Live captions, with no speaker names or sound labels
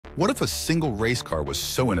What if a single race car was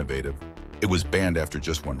so innovative, it was banned after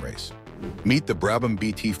just one race? Meet the Brabham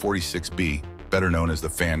BT46B, better known as the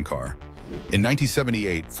fan car. In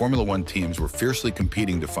 1978, Formula One teams were fiercely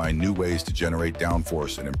competing to find new ways to generate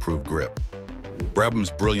downforce and improve grip.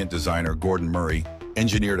 Brabham's brilliant designer, Gordon Murray,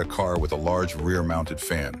 engineered a car with a large rear-mounted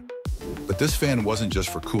fan. But this fan wasn't just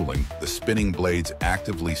for cooling. The spinning blades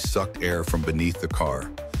actively sucked air from beneath the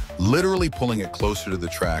car, literally pulling it closer to the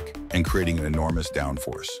track and creating an enormous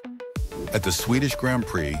downforce. At the Swedish Grand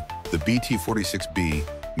Prix, the BT46B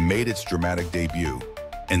made its dramatic debut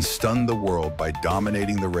and stunned the world by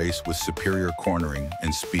dominating the race with superior cornering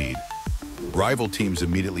and speed. Rival teams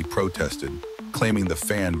immediately protested, claiming the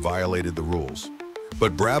fan violated the rules.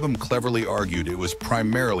 But Brabham cleverly argued it was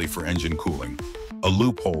primarily for engine cooling, a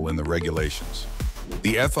loophole in the regulations.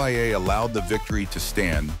 The FIA allowed the victory to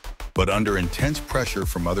stand, but under intense pressure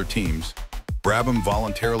from other teams, Brabham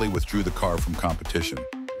voluntarily withdrew the car from competition.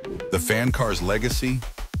 The fan car's legacy?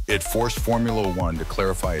 It forced Formula One to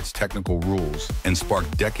clarify its technical rules and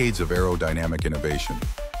sparked decades of aerodynamic innovation.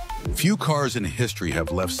 Few cars in history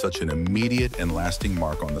have left such an immediate and lasting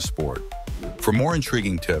mark on the sport. For more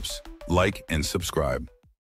intriguing tips, like and subscribe.